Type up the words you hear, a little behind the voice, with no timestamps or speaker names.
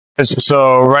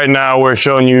So right now we're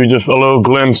showing you just a little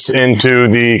glimpse into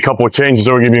the couple of changes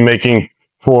that we're going to be making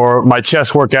for my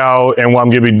chest workout and what I'm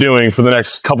going to be doing for the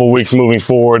next couple of weeks moving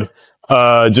forward.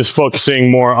 Just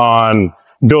focusing more on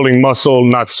building muscle,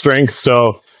 not strength.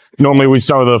 So normally we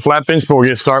start with a flat bench, but we're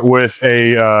going to start with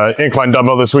a incline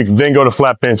dumbbell this week, then go to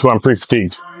flat bench when I'm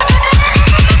pre-fatigued.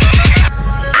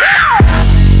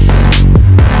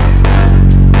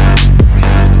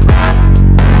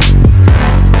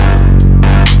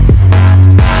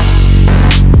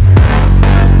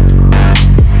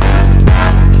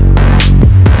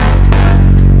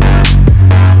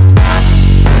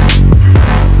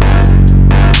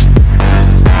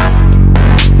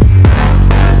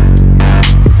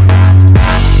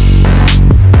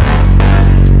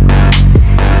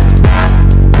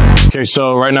 Okay,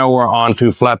 so right now we're on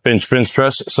to flat bench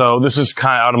press. So this is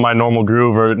kind of out of my normal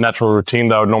groove or natural routine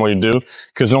that I would normally do,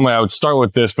 because normally I would start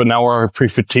with this, but now we're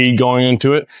pre-fatigued going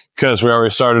into it because we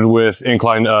already started with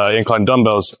incline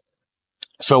dumbbells.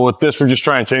 So with this, we're just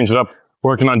trying to change it up,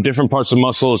 working on different parts of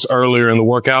muscles earlier in the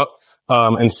workout,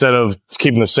 instead of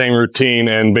keeping the same routine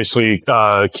and basically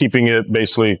keeping it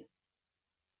basically,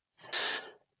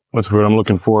 what's the word I'm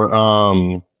looking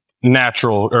for?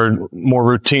 Natural or more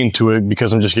routine to it,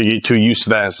 because I'm just going to get too used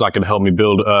to that. It's not going to help me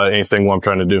build anything what I'm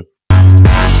trying to do.